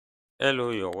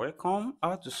Hello, you're welcome.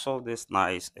 How to solve this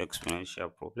nice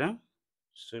exponential problem?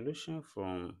 Solution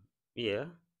from here,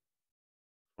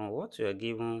 from what you are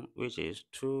given, which is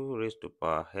 2 raised to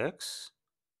power x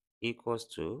equals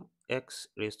to x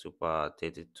raised to power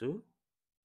 32.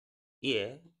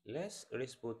 Here, let's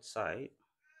raise both sides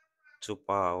to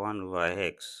power 1 over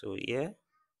x. So here,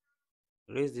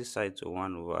 raise this side to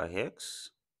 1 over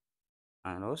x,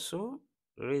 and also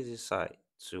raise this side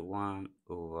to 1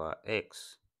 over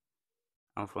x.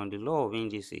 And from the law of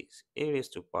indices, a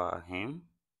raised to power m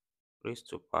raised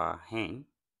to power n,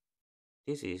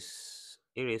 this is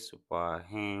a raised to power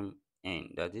m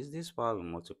n. That is, this power will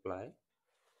multiply.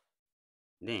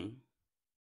 Then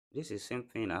this is same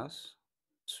thing as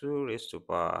 2 raised to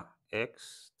power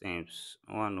x times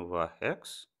 1 over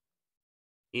x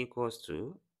equals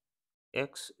to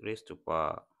x raised to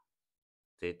power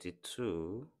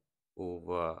 32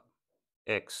 over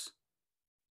x.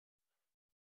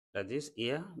 That is,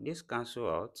 here this cancel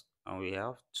out and we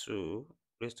have 2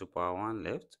 raised to power 1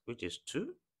 left, which is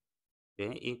 2.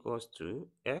 Then equals to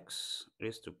x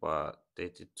raised to power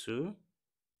 32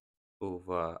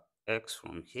 over x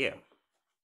from here.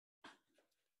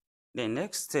 The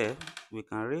next step, we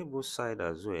can raise both sides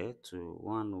as well to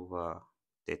 1 over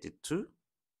 32.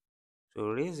 So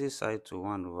raise this side to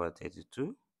 1 over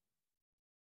 32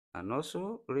 and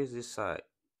also raise this side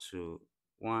to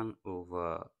 1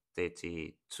 over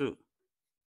 32.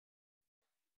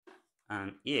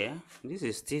 And here, this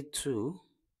is still 2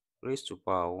 raised to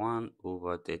power 1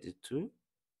 over 32.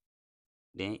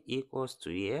 Then equals to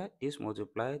here, this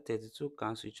multiply 32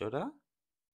 cancel each other.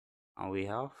 And we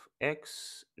have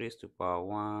x raised to power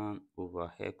 1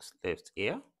 over x left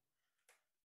here.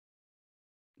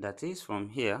 That is, from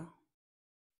here,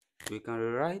 we can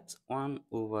rewrite 1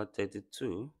 over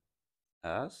 32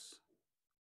 as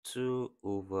 2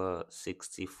 over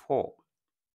 64.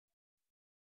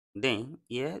 Then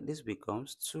here, this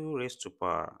becomes 2 raised to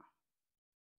power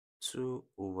 2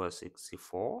 over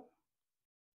 64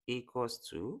 equals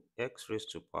to x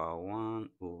raised to power 1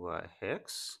 over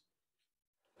x.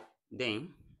 Then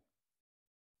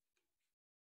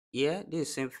here, this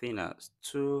is same thing as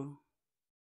 2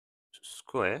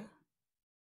 square,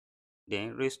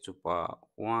 then raised to power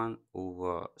 1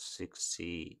 over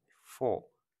 64.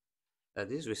 That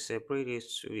is, we separate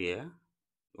these two here.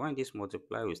 When this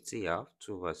multiply, we still have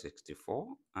 2 over 64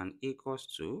 and equals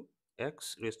to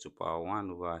x raised to power 1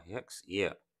 over x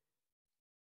here.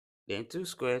 Then 2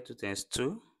 square 2 times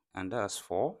 2, and that's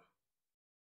 4.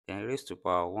 Then raised to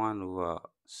power 1 over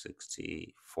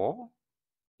 64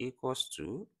 equals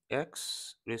to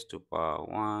x raised to power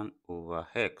 1 over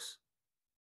x.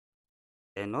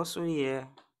 And also here,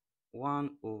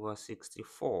 1 over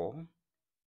 64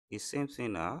 is same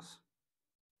thing as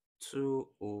 2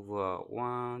 over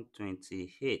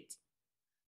 128.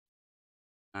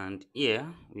 And here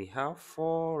we have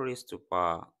 4 raised to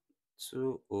power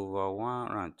 2 over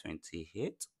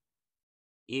 128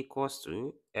 equals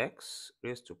to x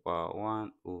raised to power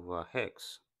 1 over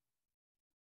x.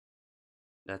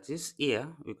 That is, here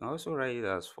we can also write it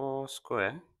as 4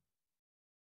 square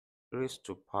raised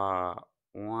to power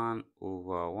 1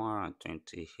 over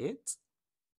 128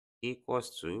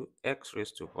 equals to x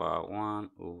raised to power 1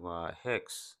 over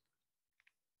x.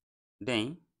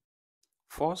 Then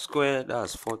 4 squared,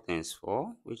 that's 4 times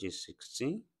 4, which is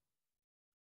 16.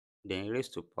 Then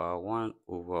raised to power 1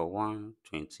 over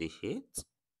 128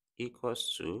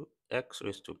 equals to x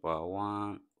raised to power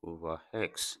 1 over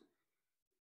x.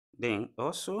 Then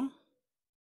also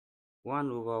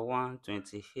 1 over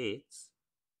 128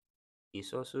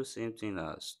 is also same thing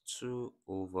as 2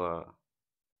 over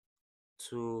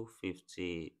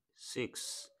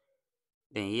 256.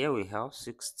 Then here we have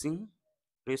 16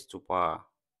 raised to power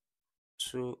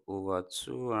 2 over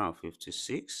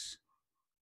 256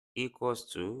 equals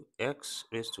to x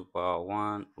raised to power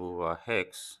 1 over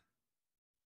x.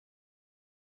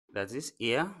 That is,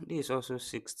 here, this is also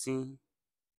 16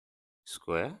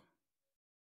 square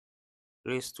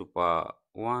raised to power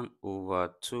 1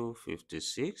 over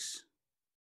 256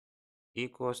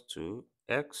 equals to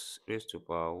x raised to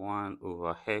power 1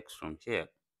 over x from here.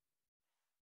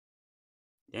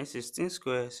 Then 16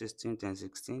 square, 16 times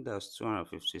 16, that's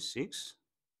 256.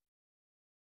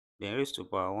 Then raised to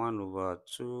power 1 over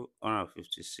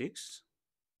 256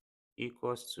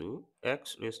 equals to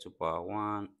x raised to power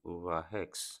 1 over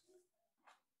x.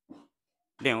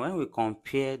 Then when we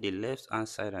compare the left hand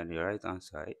side and the right hand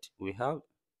side, we have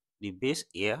the base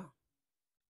here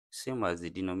same as the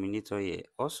denominator here.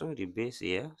 Also the base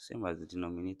here same as the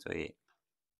denominator here.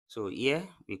 So here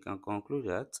we can conclude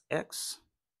that x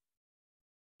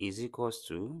is equals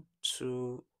to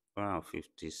 2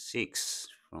 256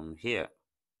 from here.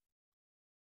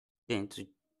 Then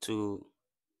to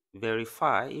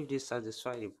verify if this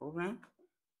satisfies the problem,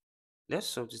 let's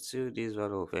substitute this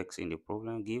value of x in the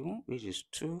problem given, which is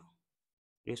 2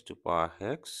 raised to power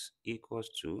x equals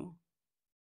to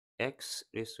x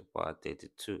raised to power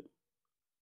 32.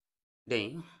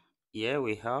 Then here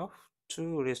we have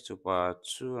 2 raised to power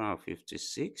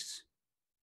 256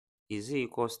 is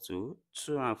equals to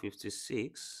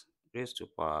 256 raised to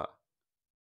power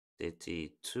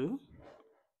 32.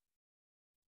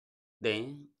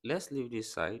 Then let's leave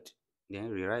this side, then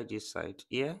rewrite this side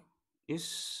here.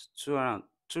 This 2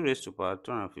 raised to power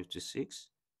 256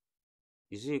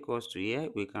 is equals to, here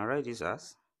we can write this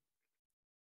as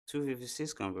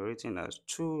 256 can be written as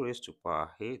 2 raised to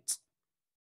power 8.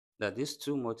 That is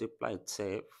 2 multiply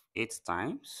itself 8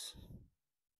 times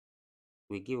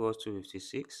will give us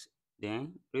 256,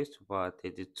 then raised to power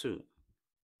 32.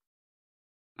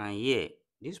 And here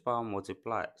this power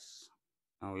multiplies,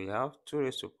 and we have 2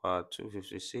 raised to power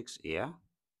 256 here,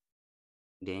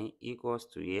 then equals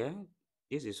to here.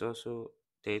 This is also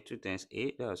 32 times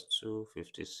 8, that's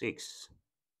 256.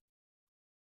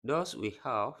 Thus we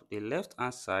have the left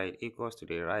hand side equals to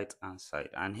the right hand side,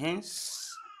 and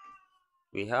hence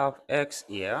we have x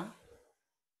here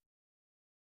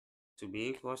to be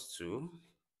equals to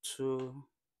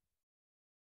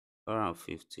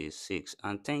 256.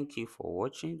 And thank you for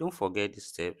watching. Don't forget the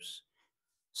steps.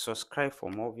 Subscribe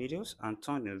for more videos and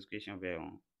turn the notification bell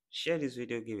on. Share this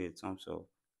video, give it a thumbs up,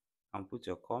 and put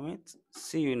your comment.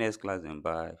 See you next class, and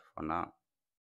bye for now.